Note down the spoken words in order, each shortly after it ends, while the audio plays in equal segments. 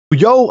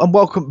Yo, and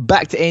welcome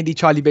back to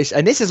AnythingEverything,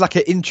 and this is like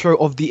an intro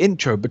of the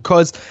intro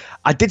because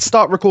I did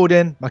start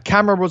recording, my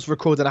camera was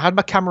recording, I had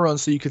my camera on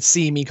so you could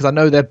see me because I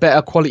know they're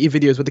better quality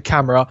videos with the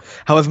camera.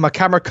 However, my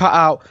camera cut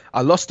out,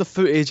 I lost the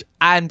footage,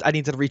 and I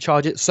needed to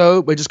recharge it,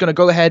 so we're just going to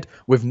go ahead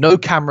with no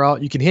camera.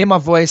 You can hear my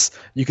voice,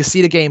 you can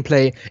see the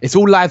gameplay, it's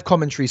all live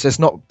commentary, so it's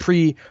not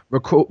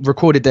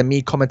pre-recorded and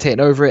me commentating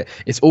over it,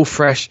 it's all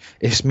fresh,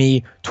 it's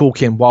me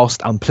talking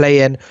whilst I'm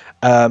playing.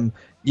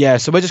 Yeah,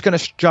 so we're just going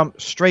to jump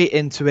straight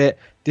into it.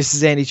 This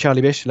is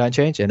AnythingEverything, learn,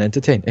 change, and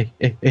entertain.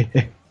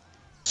 Hey.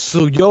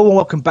 So, yo, and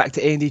welcome back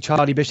to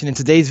AnythingEverything, and in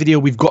today's video,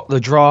 we've got the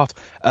draft.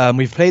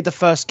 We've played the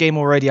first game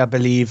already, I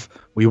believe.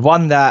 We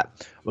won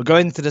that. We're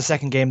going into the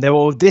second game.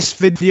 This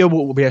video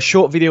will be a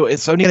short video.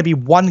 It's only going to be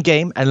one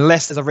game,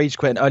 unless there's a rage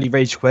quit, an early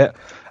rage quit.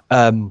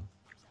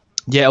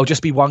 Yeah, it'll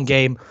just be one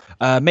game.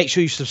 Make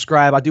sure you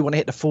subscribe. I do want to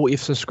hit the 40th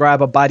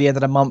subscriber by the end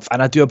of the month,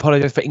 and I do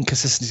apologize for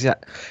inconsistency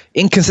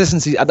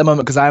at the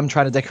moment because I am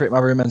trying to decorate my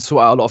room and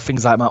sort out a lot of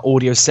things like my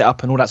audio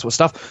setup and all that sort of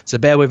stuff. So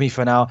bear with me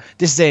for now.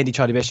 This is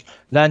AnythingEverything.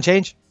 Learn,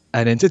 change,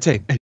 and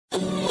entertain.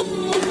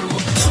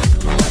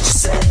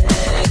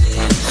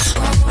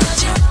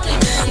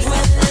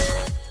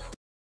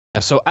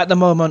 So at the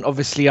moment,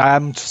 obviously, I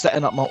am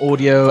setting up my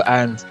audio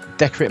and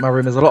decorating my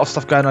room. There's a lot of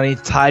stuff going on. I need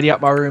to tidy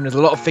up my room. There's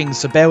a lot of things,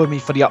 so bear with me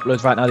for the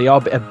uploads right now. They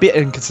are a bit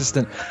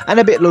inconsistent and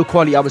a bit low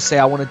quality, I would say.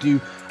 I want to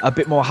do a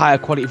bit more higher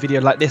quality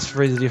video like this,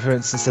 for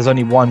instance. There's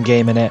only one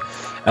game in it.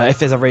 If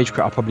there's a rage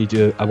quit, I'll probably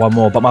do one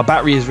more. But my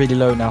battery is really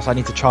low now, so I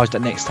need to charge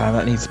that next time.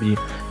 That needs to be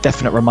a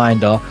definite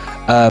reminder.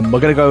 We're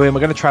going to go in. We're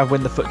going to try and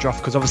win the FUT Draft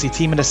because obviously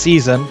team of the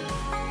season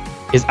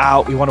is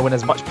out. We want to win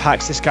as much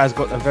packs. This guy's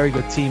got a very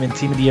good team in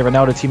Team of the Year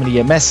Ronaldo, Team of the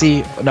Year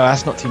Messi. No,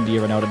 that's not Team of the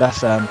Year Ronaldo.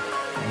 That's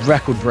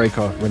record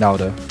breaker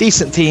Ronaldo.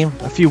 Decent team,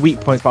 a few weak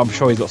points, but I'm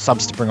sure he's got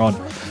subs to bring on.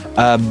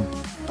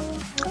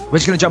 We're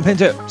just going to jump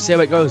into it, see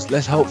how it goes.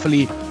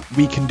 Hopefully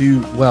we can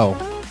do well.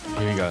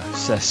 Here we go.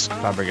 Cesc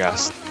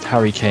Fabregas,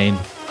 Harry Kane,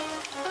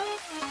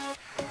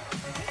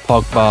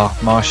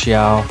 Pogba,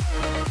 Martial,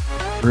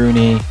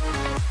 Rooney,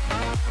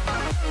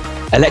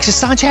 Alexis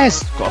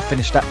Sanchez. Got to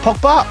finish that.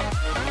 Pogba,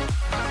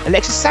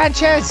 Alexis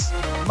Sanchez,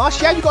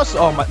 Martial, you got...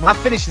 Oh, my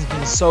finish has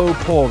been so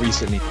poor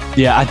recently.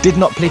 Yeah, I did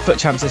not play FUT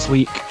Champs this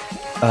week.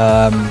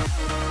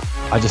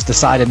 I just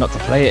decided not to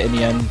play it in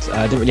the end.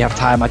 I didn't really have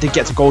time. I did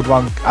get to Gold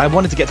 1. I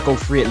wanted to get to Gold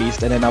 3 at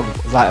least, and then I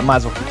was like, I might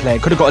as well keep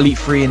playing. Could have got Elite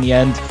 3 in the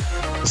end.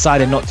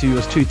 Decided not to. I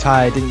was too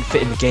tired. Didn't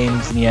fit in the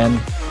games in the end.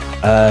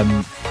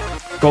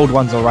 Gold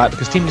 1's alright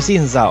because Team of the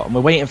Season's out, and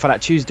we're waiting for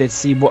that Tuesday to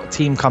see what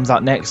team comes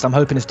out next. I'm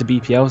hoping it's the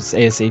BPL. It's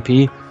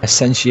ASAP.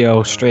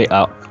 Essential straight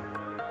up.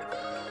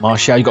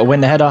 Martial, you got to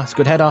win the header. It's a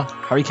good header.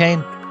 Harry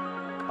Kane.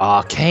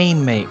 Ah,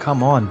 Kane, mate.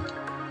 Come on.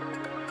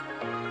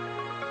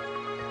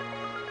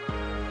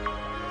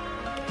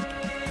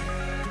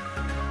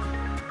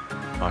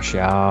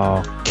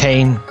 Martial.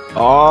 Kane.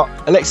 Oh,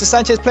 Alexis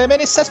Sanchez playing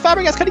minutes. Cesc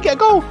Fabregas. Can he get a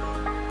goal?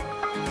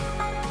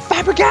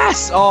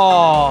 Fabregas.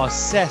 Oh,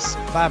 Cesc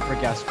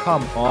Fabregas.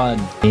 Come on.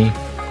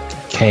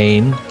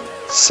 Kane.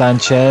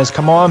 Sanchez.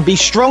 Come on. Be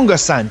stronger,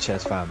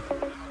 Sanchez, fam.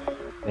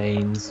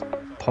 Baines.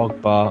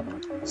 Pogba.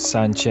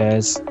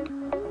 Sanchez,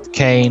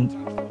 Kane,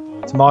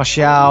 it's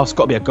Martial. It's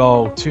got to be a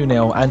goal.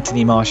 2-0,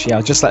 Anthony Martial.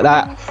 Just like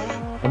that.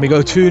 When we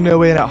go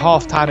 2-0 in at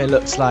half-time, it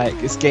looks like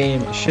this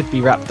game should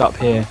be wrapped up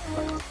here.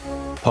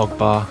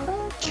 Pogba,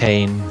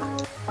 Kane,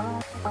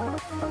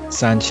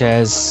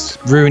 Sanchez,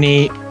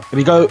 Rooney. Here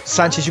we go.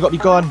 Sanchez, you got to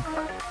be gone.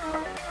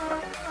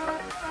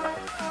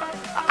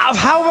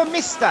 How have I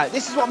missed that?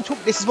 This is what I'm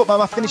talking. This is what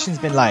my finishing's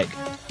been like.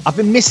 I've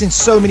been missing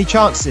so many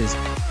chances.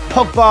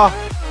 Pogba.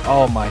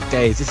 Oh my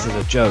days, this is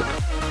a joke.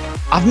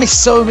 I've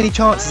missed so many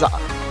chances.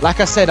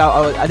 Like I said,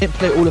 I didn't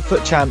play all the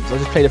FUT Champs. I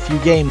just played a few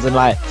games and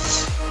I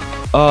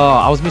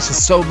was missing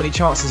so many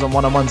chances on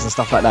one-on-ones and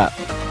stuff like that.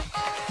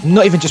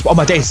 Not even just... Oh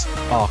my days.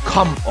 Oh,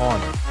 come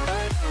on.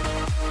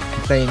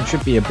 Playing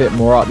should be a bit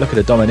more up. Look at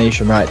the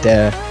domination right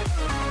there.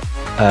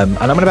 And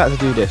I'm about to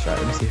do this, right?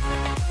 Let me see.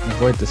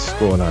 Avoid the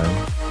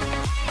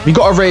scoreline. We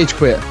got a rage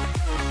quit.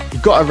 We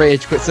got a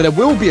rage quit. So there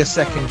will be a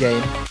second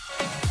game.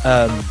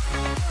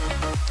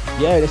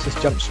 Yeah, let's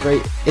just jump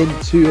straight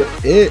into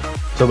it.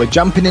 So we're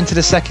jumping into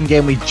the second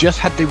game. We just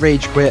had the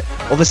rage quit.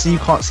 Obviously, you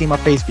can't see my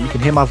face, but you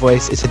can hear my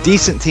voice. It's a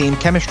decent team.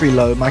 Chemistry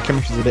low. My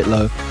chemistry's a bit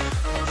low.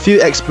 Few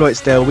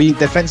exploits there.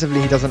 Defensively,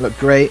 he doesn't look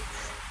great.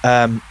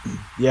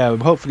 Yeah,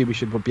 hopefully we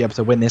should be able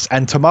to win this.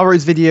 And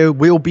tomorrow's video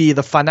will be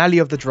the finale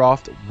of the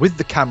draft with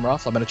the camera.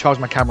 So I'm going to charge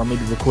my camera,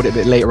 maybe record it a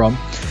bit later on.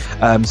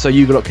 So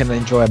you lot can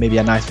enjoy maybe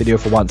a nice video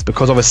for once,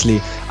 because obviously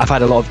I've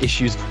had a lot of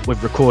issues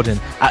with recording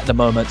at the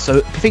moment.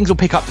 So things will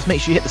pick up. Just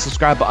make sure you hit the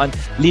subscribe button,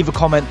 leave a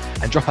comment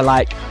and drop a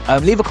like.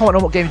 Leave a comment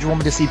on what games you want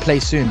me to see play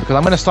soon, because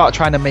I'm going to start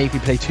trying to maybe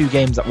play 2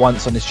 games at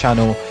once on this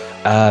channel.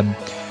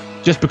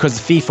 Just because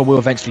FIFA will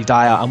eventually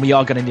die out, and we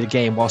are going to need a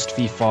game whilst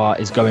FIFA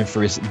is going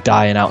through his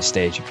dying out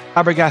stage.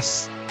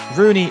 Fabregas,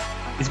 Rooney,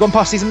 he's gone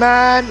past his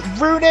man.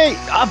 Rooney!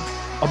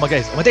 Oh my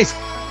days,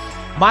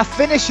 My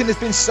finishing has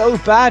been so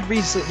bad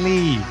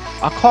recently.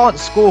 I can't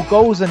score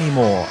goals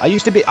anymore. I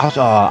used to be...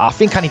 I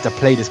think I need to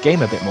play this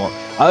game a bit more.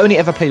 I only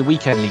ever play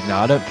Weekend League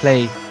now. I don't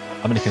play...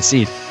 I'm going to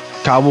concede.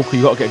 Kyle Walker,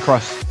 you got to get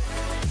across.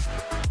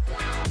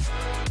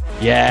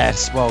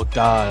 Yes, well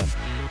done.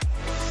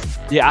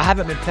 Yeah, I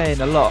haven't been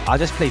playing a lot. I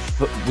just play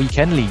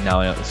Weekend League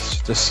now.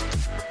 It's just...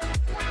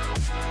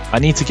 I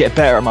need to get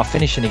better at my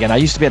finishing again. I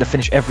used to be able to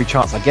finish every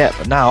chance I get,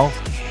 but now,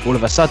 all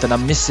of a sudden,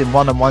 I'm missing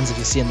one-on-ones. If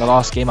you see in the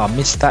last game, I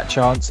missed that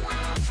chance.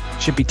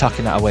 Should be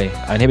tucking that away.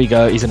 And here we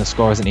go. He's in a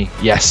score, isn't he?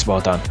 Yes,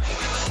 well done.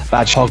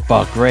 Bad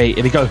Pogba, great.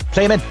 Here we go.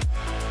 Play him in.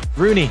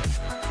 Rooney.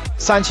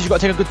 Sanchez, you've got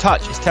to take a good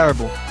touch. It's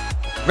terrible.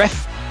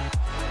 Ref.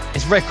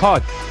 It's red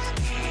card.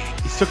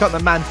 He took out the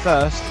man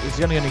first.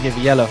 He's only going to give a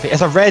yellow.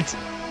 It's a red.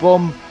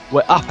 Boom.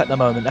 We're up at the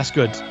moment. That's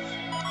good.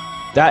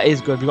 That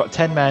is good. We've got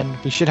 10 men.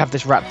 We should have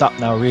this wrapped up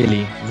now,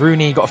 really.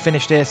 Rooney, got to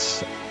finish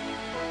this.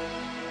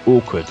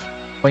 Awkward.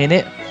 Playing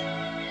it.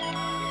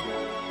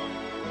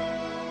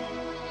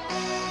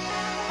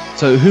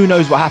 So who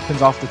knows what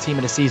happens after the team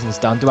of the season's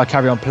done? Do I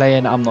carry on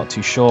playing? I'm not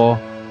too sure.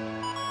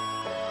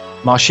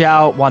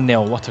 Martial,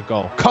 1-0. What a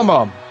goal. Come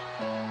on.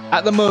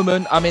 At the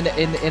moment, I'm in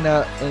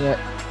an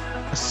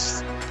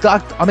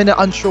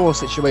unsure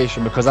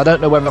situation because I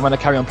don't know whether I'm going to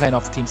carry on playing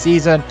after team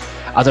season.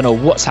 I don't know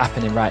what's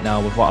happening right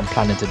now with what I'm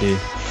planning to do.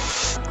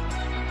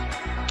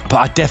 But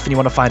I definitely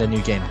want to find a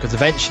new game because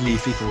eventually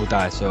FIFA will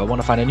die. So I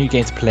want to find a new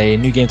game to play, a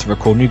new game to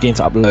record, new game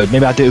to upload.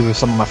 Maybe I'll do it with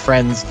some of my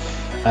friends.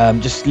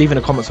 Just leave in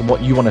the comments on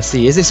what you want to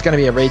see. Is this going to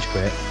be a rage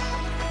quit?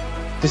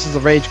 This is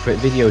a rage quit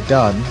video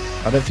done.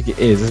 I don't think it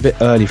is. It's a bit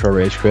early for a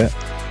rage quit.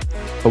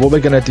 But what we're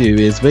going to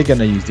do is we're going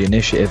to use the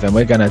initiative and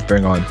we're going to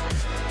bring on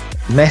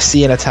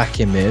Messi in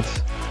attacking mid.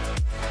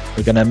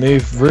 We're going to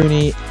move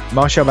Rooney,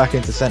 Martial back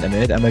into centre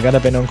mid, and we're going to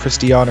bring on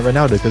Cristiano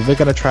Ronaldo because we're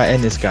going to try to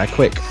end this guy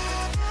quick.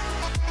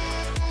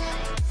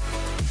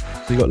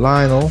 We got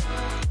Lionel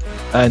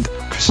and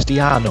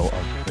Cristiano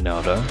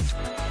Ronaldo.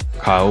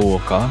 Kyle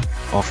Walker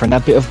offering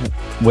that bit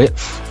of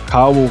width.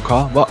 Kyle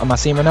Walker. What? Am I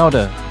seeing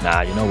Ronaldo?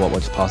 Nah, you know what?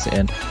 We'll just pass it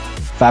in.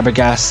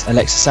 Fabregas,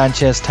 Alexis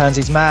Sanchez turns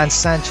his man.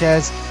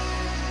 Sanchez.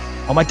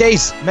 Oh my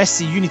days.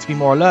 Messi, you need to be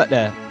more alert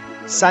there.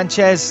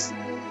 Sanchez.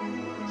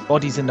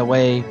 Body's in the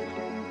way.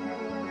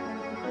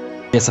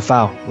 It's a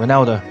foul.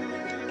 Ronaldo.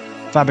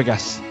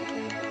 Fabregas.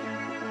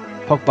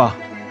 Pogba.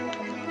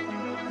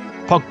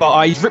 Pogba.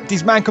 Oh, he's ripped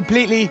his man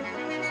completely.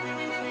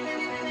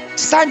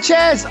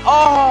 Sanchez.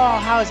 Oh,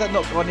 how has that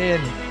not gone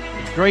in?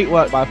 Great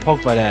work by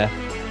Pogba there.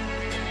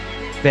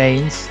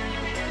 Baines.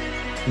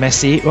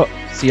 Messi. Oh,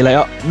 see you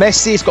later.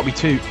 Messi. It's got to be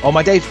 2. Oh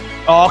my days.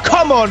 Oh,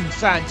 come on,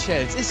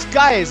 Sanchez. This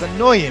guy is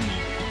annoying me.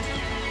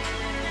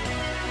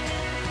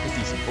 It's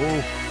decent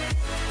ball.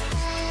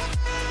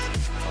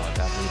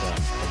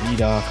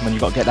 Come on, you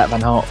got to get that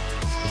Van Holt.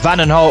 Van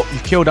Holt,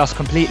 you've killed us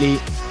completely.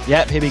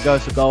 Yep, here we go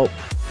for goal.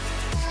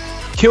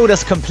 Killed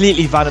us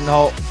completely, Van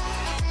Holt.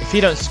 If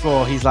he don't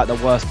score, he's like the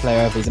worst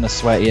player ever. He's gonna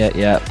sweat. Yeah,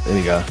 here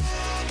we go.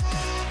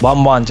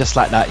 1-1, just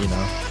like that, you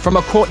know. From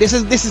a court, this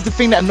is the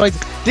thing that annoys.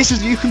 This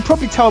is, you can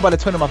probably tell by the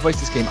tone of my voice.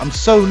 This game, I'm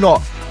so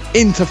not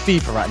into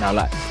FIFA right now.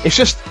 Like, it's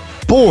just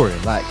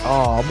boring. Like,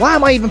 oh, why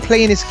am I even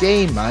playing this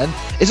game, man?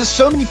 There's just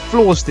so many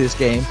flaws to this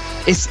game.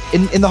 It's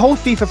in the whole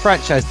FIFA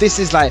franchise. This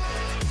is like,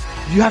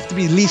 you have to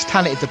be least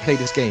talented to play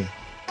this game.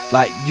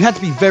 Like, you have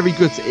to be very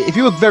good. If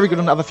you were very good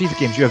on other FIFA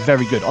games, you are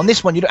very good. On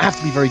this one, you don't have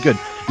to be very good.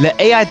 Let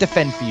AI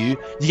defend for you.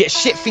 You get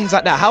shit things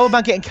like that. How am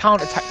I getting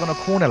counter-attacked on a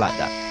corner like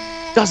that?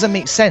 Doesn't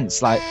make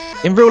sense. Like,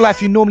 in real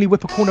life, you normally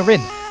whip a corner in.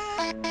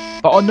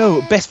 But oh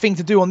no, best thing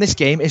to do on this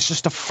game is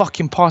just to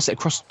fucking pass it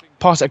across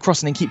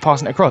and then keep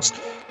passing it across.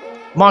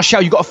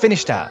 Martial, you got to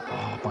finish that.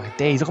 Oh my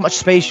days, look how much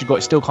space you got.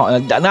 It still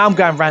can't. Now I'm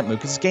going rant mode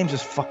because this game's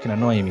just fucking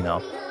annoying me now.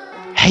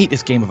 Hate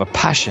this game with a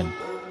passion.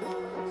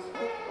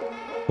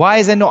 Why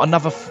is there not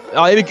another?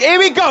 Oh, here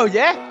we go.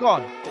 Yeah, go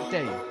on.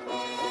 There you.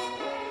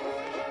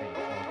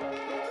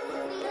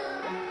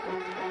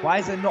 Why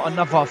is there not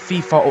another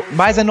FIFA?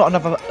 Why is there not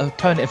another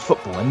alternative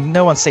football? And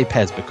no one say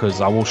PES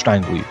because I will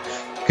strangle you.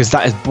 Because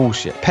that is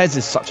bullshit. PES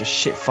is such a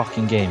shit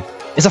fucking game.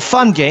 It's a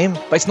fun game,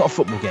 but it's not a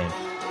football game.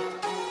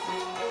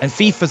 And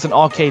FIFA's an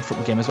arcade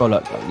football game as well.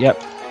 Look, yep.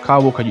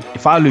 Kyle Walker,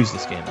 if I lose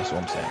this game, that's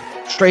what I'm saying.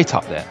 Straight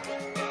up there.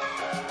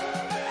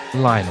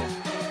 Lionel.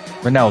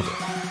 Ronaldo.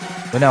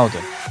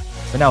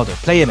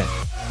 Play him in.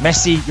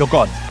 Messi, you're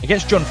gone.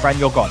 Against John Fran,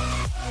 you're gone.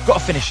 Got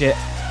to finish it.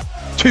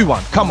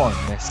 2-1. Come on,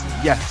 Messi.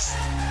 Yes.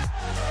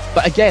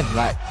 But again,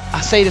 like,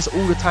 I say this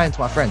all the time to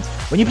my friends.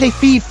 When you play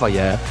FIFA,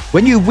 yeah,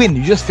 when you win,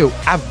 you just feel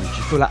average.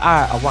 You feel like,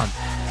 alright, I won.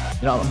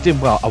 You know, I'm doing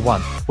well, I won.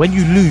 When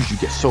you lose, you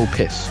get so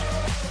pissed.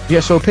 You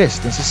get so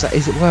pissed. It's just like,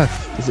 is it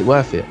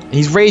worth it? And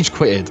he's rage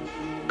quitted.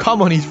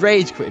 Come on, he's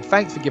rage quitted.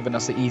 Thanks for giving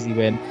us an easy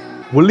win.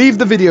 We'll leave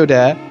the video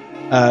there.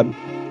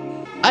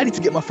 I need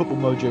to get my football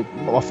mojo,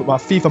 my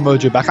FIFA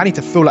mojo back. I need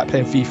to feel like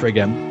playing FIFA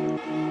again.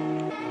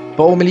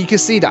 But ultimately, you can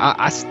see that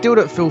I still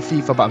don't feel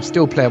FIFA, but I'm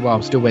still playing well.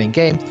 I'm still winning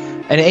games.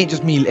 And it ain't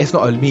just me. It's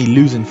not me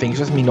losing things.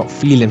 It's just me not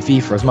feeling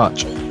FIFA as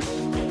much.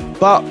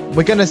 But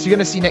you're gonna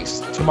see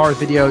tomorrow's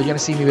video. You're gonna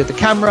see me with the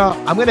camera.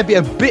 I'm gonna be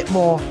a bit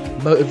more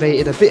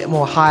motivated, a bit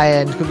more high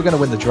end, because we're going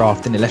to win the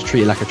draft, and let's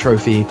treat it like a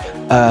trophy.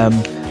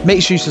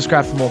 Make sure you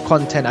subscribe for more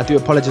content. I do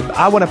apologize, but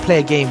I want to play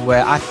a game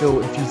where I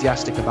feel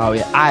enthusiastic about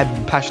it.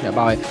 I'm passionate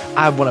about it.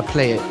 I want to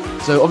play it.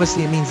 So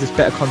obviously it means there's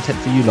better content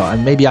for you lot,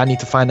 and maybe I need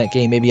to find that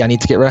game. Maybe I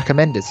need to get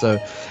recommended. So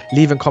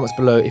leave in comments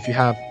below if you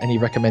have any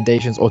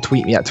recommendations, or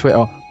tweet me at Twitter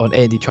on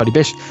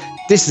AnythingEverything.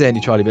 This is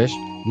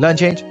AnythingEverything. Learn,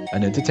 change,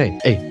 and entertain.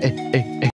 Hey, hey, hey, hey.